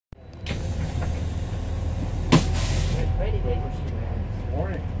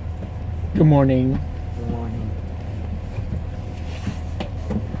Good morning. Good morning.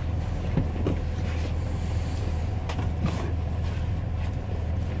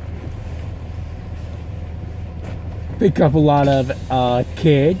 Pick up a lot of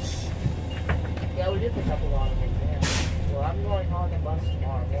kids. Yeah, we did pick up a lot of them, yeah. Well, I'm going on the bus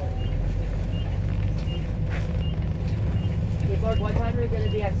tomorrow morning. Hey, Clark, what time are you going to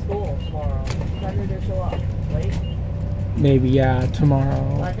be at school tomorrow? What time are you going to show up? Late? Maybe, yeah,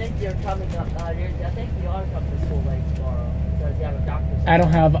 tomorrow. I think you're coming up, I think you are coming to school late tomorrow, because you have a doctor's I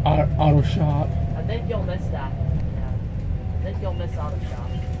don't have auto shop. I think you'll miss that. Yeah. I think you'll miss auto shop.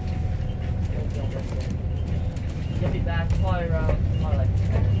 I think you'll miss it. You'll be back probably around, like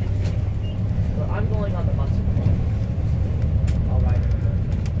 10. But I'm going on the bus. All right.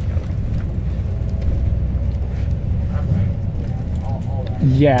 I'm right. Yeah, all right.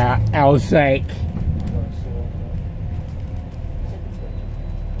 Yeah, I was like,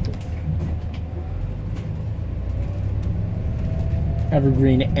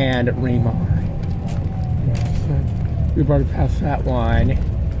 Evergreen and Remar. So we've already passed that one.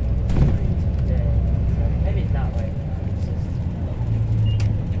 Maybe it's not right.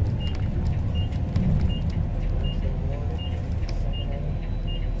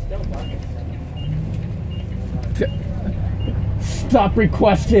 Still dark. Stop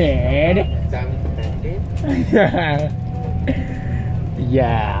requested.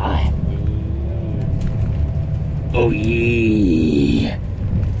 Yeah. Oh yeah.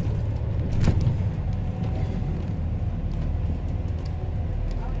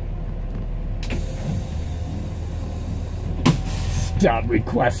 Stop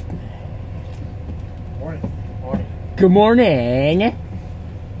request. Morning. Morning. Good morning. Morning.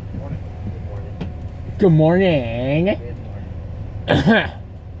 Good morning. Good morning.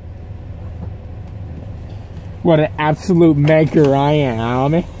 What an absolute maker I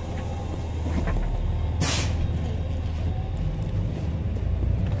am.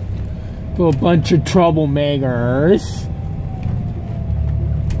 For a bunch of troublemakers.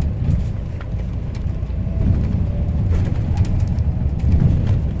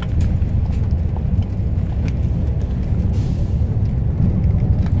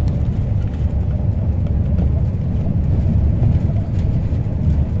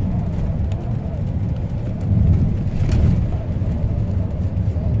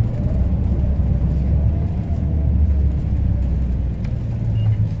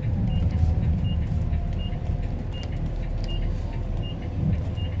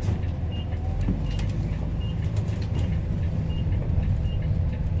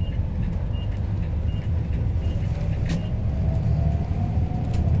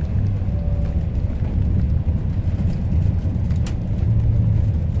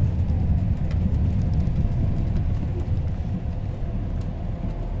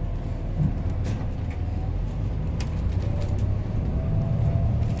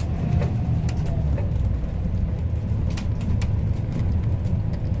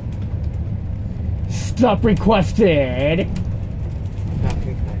 Stop requested. Stop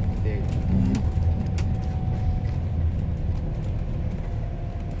requested.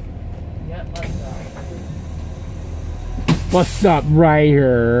 Yep, what's up? What's up, right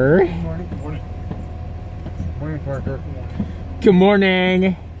here? Good morning. Good morning. Morning, Parker. Good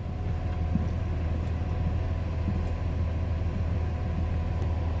morning.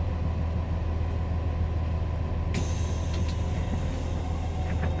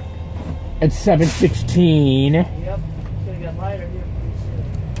 It's 7:16. Yep, it's gonna get lighter here pretty soon.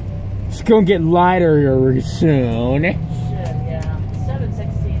 It's gonna get lighter here soon. Shit, yeah.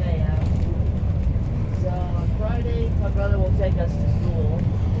 7:16 a.m. So on Friday, my brother will take us to school. We'll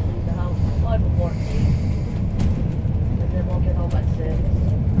leave the house probably before 8. And then we'll get home at 6.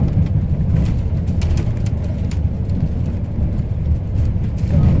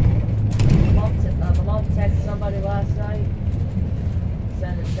 So, my mom texted somebody last night.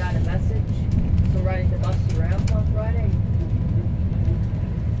 Send a chat a message. So riding the bus to Rams on Friday?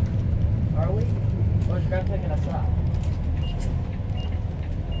 Are we? Or is Grandpa picking us up?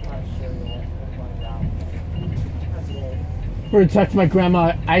 I'm not sure yet. We'll find out. That's good. We're gonna talk to my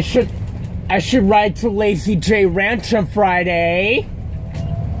grandma. I should ride to Lazy J Ranch on Friday. Should.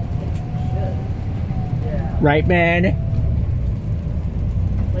 Yeah. Right, man?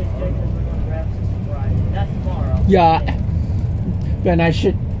 Late Jake says we're going to Rams this Friday. That's tomorrow. Yeah. Then I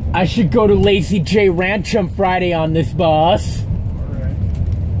should go to Lazy J Ranch on Friday on this bus. Alright.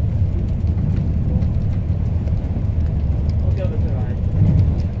 We'll give it a ride.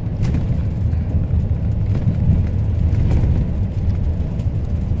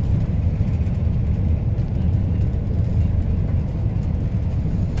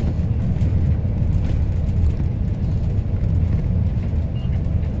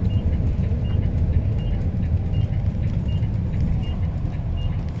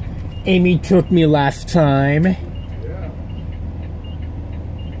 Amy took me last time. Yeah.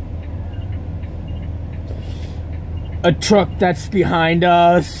 A truck that's behind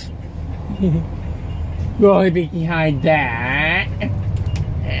us. Really behind that.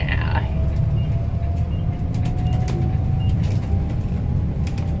 Yeah.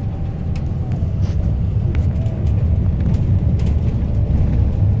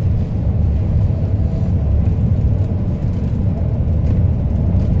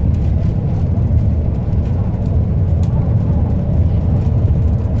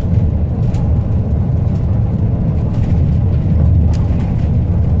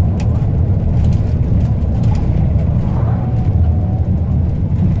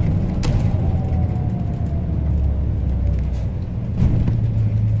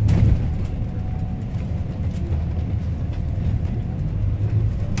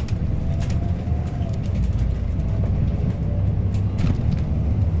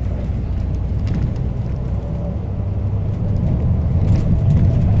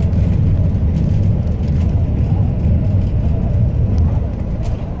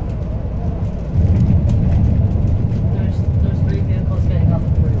 There's 3 vehicles getting on the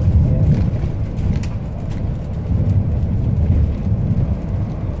freeway here.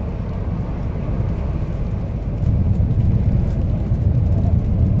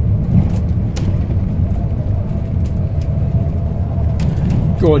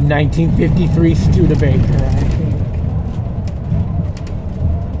 Going 1953 Studebaker, I think.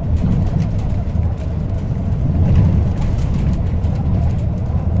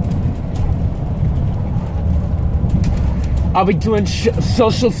 I'll be doing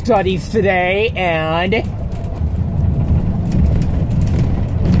social studies today, and There's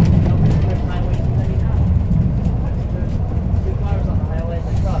highway 299. There's 2 cars on the highway and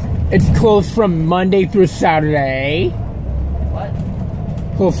the truck. it's closed from Monday through Saturday. What?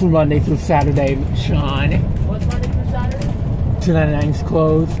 Closed from Monday through Saturday, Sean. What's Monday through Saturday? 299's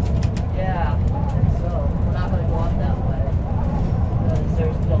closed. Yeah, so we're not going to go up that way because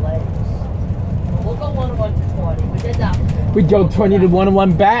there's delays. But we'll go 101 to 20. We did that before. We go 20 to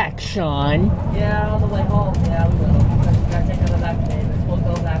 101 back, Sean. Yeah, on the way home. Yeah, we will. Because we gotta take another back to Davis. We'll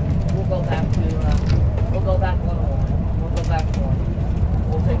go back. We'll go back to. We'll go back 101. We'll go back 20.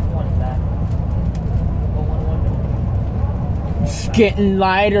 We'll take 20 back. We'll go 101. It's getting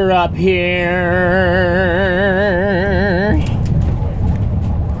lighter up here.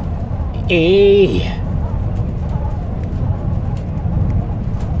 Hey.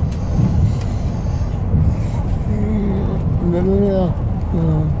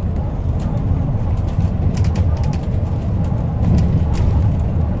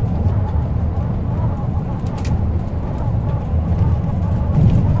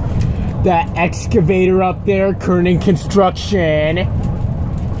 That excavator up there, current construction.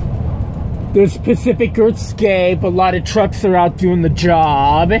 There's Pacific Earthscape. A lot of trucks are out doing the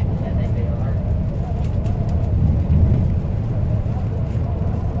job. Yeah, they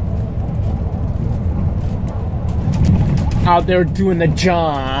are. Out there doing the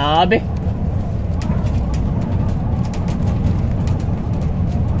job.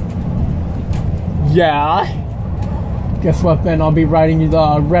 Yeah. Guess what, Ben? I'll be riding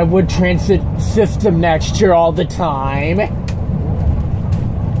the Redwood Transit System next year all the time.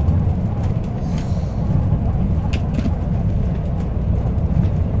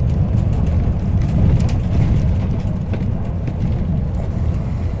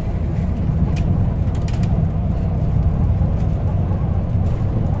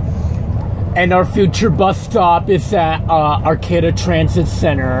 And our future bus stop is at Arcata Transit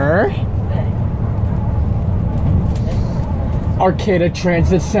Center. Arcata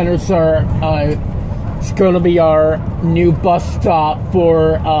Transit Centers are, it's going to be our new bus stop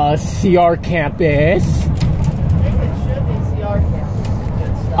for CR campus. I think it should be CR campus.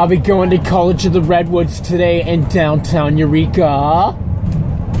 Good stuff. I'll be going to College of the Redwoods today in downtown Eureka. Yeah,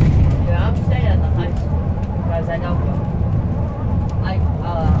 I'm staying at the high school because I don't go. I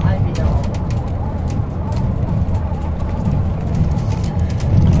be done.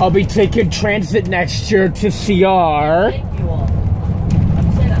 I'll be taking transit next year to CR. Thank you all.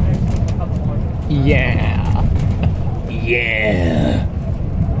 I'm staying at high school for a couple more years. Yeah. Yeah.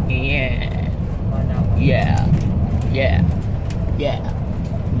 Yeah. Find out what- Yeah. Yeah. Yeah.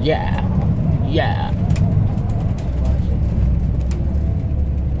 Yeah. Yeah.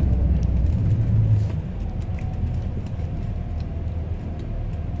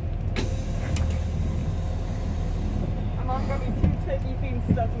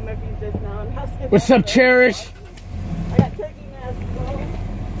 What's up, Cherish? I got turkey mask, bro.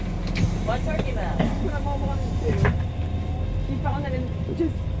 What turkey mask? My mom wanted to. She found it and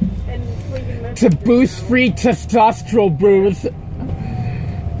just and freaking to boost free testosterone boost,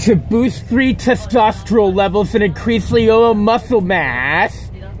 to boost free testosterone levels and increase low muscle mass.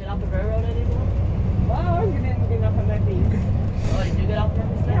 You don't get off the railroad anymore? Well, you didn't get off of Murphy's. Oh, you do get off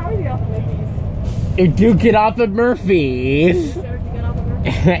Murphy's? Yeah, I already got off of Murphy's. You do get off of Murphy's. Sure, you get off of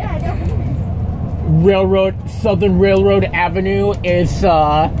Murphy's? Yeah, I got off of Murphy's. Southern Railroad Avenue is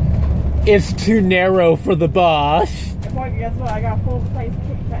too narrow for the bus. Boy, guess what? I got a full-size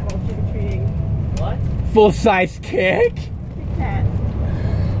Kit Kat while trick-or-treating. What? Full-size Kit? Kit Kat.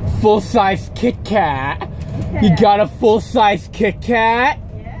 Full-size Kit Kat. Kat. You got a full-size Kit Kat?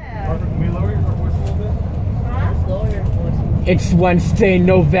 Yeah. Can we lower your voice a little bit? Huh? Just lower your voice. It's Wednesday,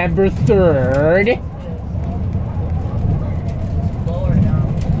 November 3rd. Just lower it down.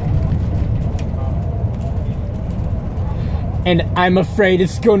 And I'm afraid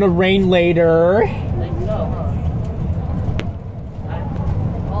it's gonna rain later. I think so, huh? I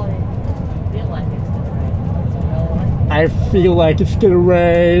probably feel like it's gonna rain. That's what I I feel like it's gonna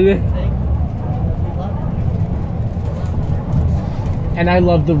rain. think. We love it. And I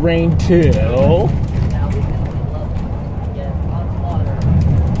love the rain too. Now we love it. Get hot water.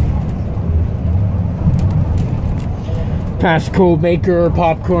 Pasco maker,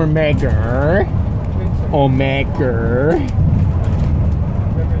 popcorn maker. Oh, maker.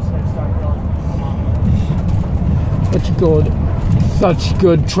 Rivers gonna start growing. Such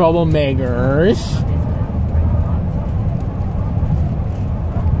good troublemakers.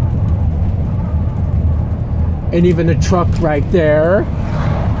 And even a truck right there.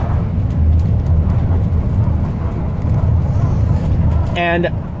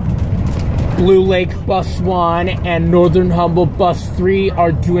 And Blue Lake Bus 1 and Northern Humboldt Bus 3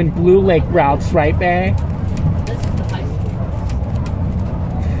 are doing Blue Lake routes, right, babe?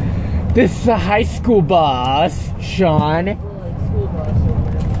 This is the high school bus. This is a high school bus, Sean. Like school bus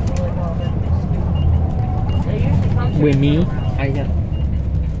over there. Like elementary school. They usually come With me.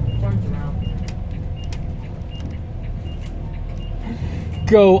 turns around.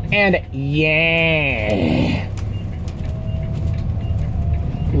 Go and yeah.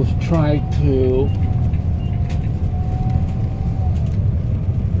 Let's try to.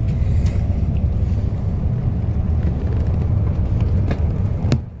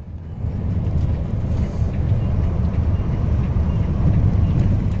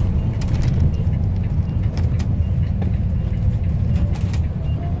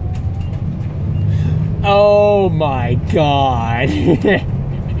 Oh my God.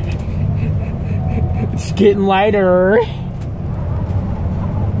 It's getting lighter.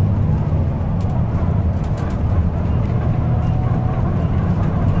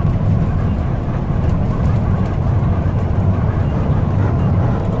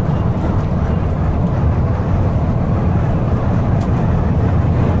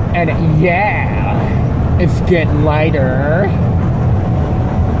 And yeah, it's getting lighter.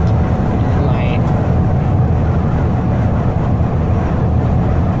 Light.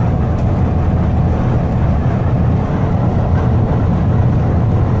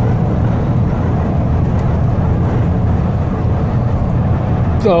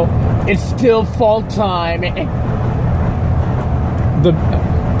 So it's still fall time. The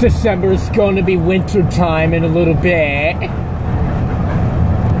December is going to be winter time in a little bit.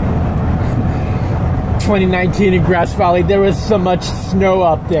 2019 in Grass Valley, there was so much snow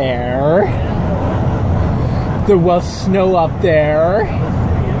up there. There was snow up there.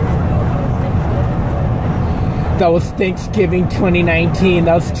 That was Thanksgiving 2019.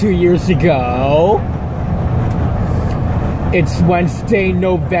 That was 2 years ago. It's Wednesday,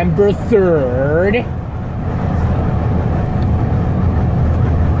 November 3rd.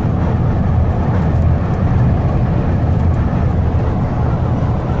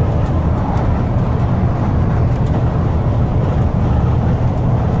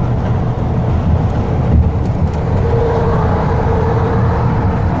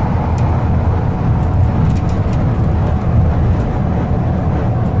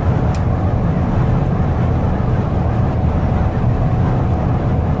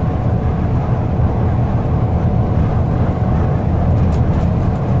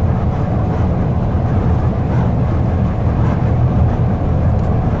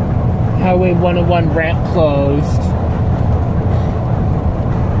 Highway 101 ramp closed.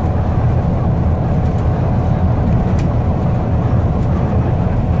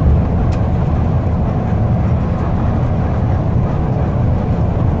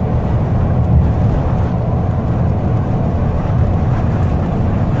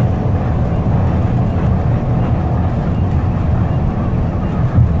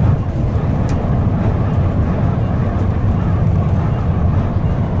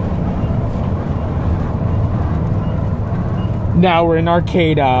 Now we're in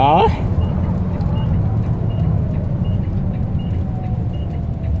Arcata.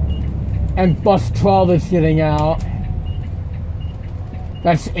 And bus 12 is getting out.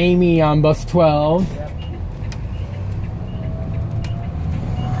 That's Amy on bus 12.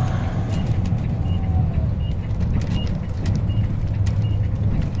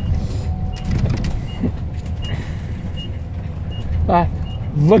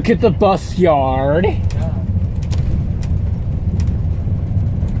 Look at the bus yard.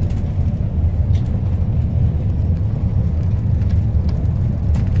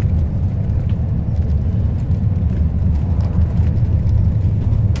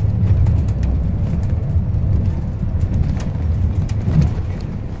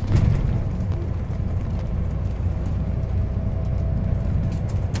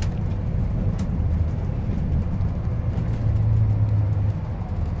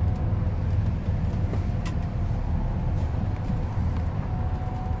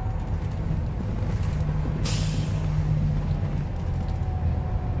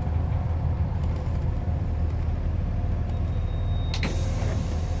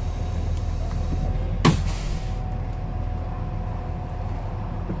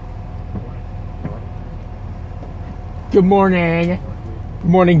 Good morning. Good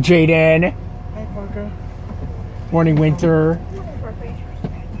morning, Jaden. Hi, Parker. Morning, Winter.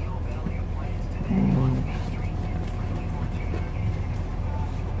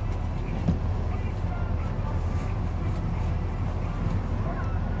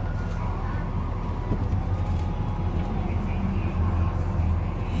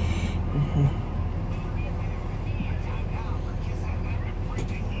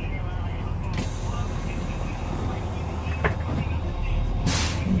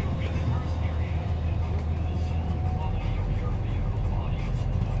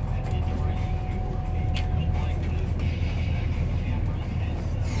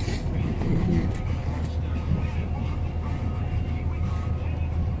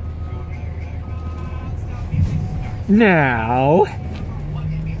 Now,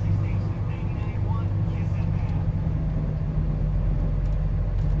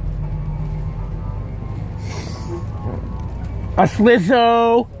 that's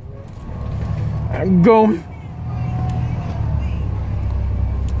Lizzo. Go. We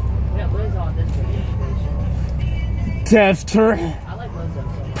got Liz on this radio station. Test her. I like Lizzo so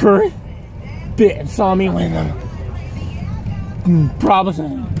much. Per bit. Saw me with them.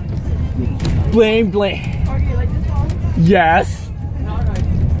 Probably. Blame. Parker, you like this song? Yes. No.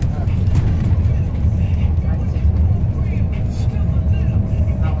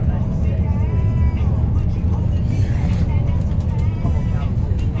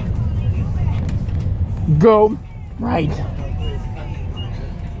 Go. Right.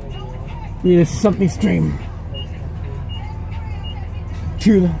 We need something stream.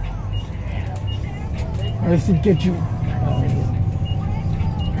 To the. I just to get you.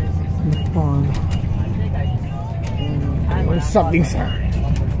 Fun. Or something, sir.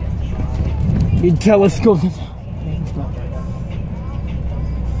 You telescope.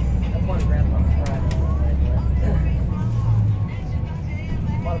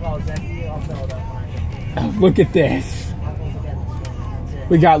 Look at this.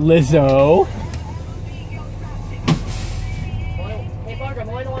 We got Lizzo. Hey Parker, I'm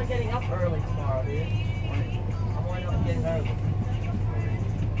only the one getting up early tomorrow, dude. I'm only the one getting early.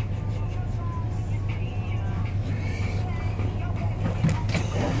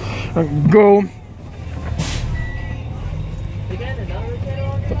 Go. You getting another kid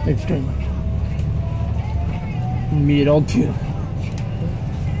on here? Something stream. Me at all too.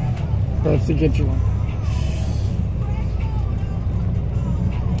 Let's get you one.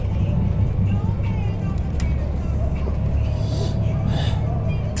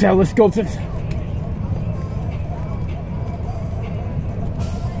 Telescopes.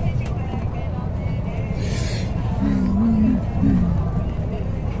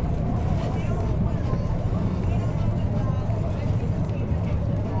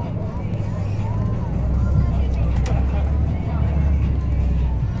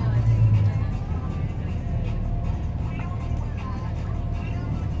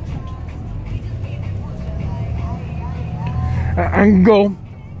 And go.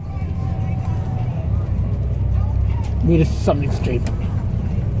 Need something straight.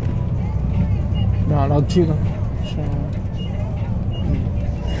 No, two.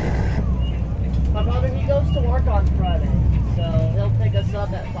 My brother, he goes to work on Friday, so he'll pick us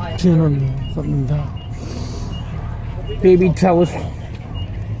up at 5. Something down. Baby, tell us. 5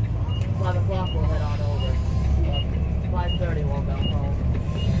 o'clock we'll head on over. 5:30 we'll go home.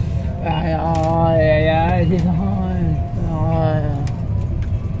 Yeah.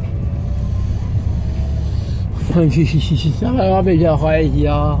 我比较怀疑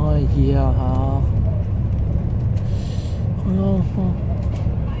啊，怀疑啊，好。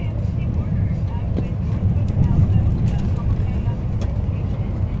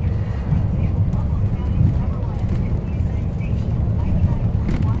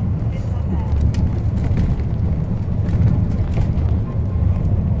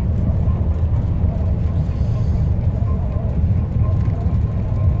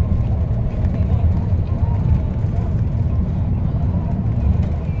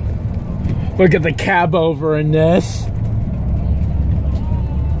Look at the cab over in this.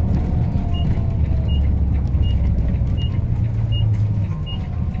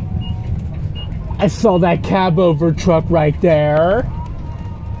 I saw that cab over truck right there.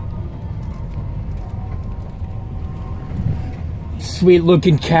 Sweet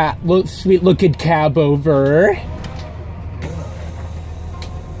looking cab over.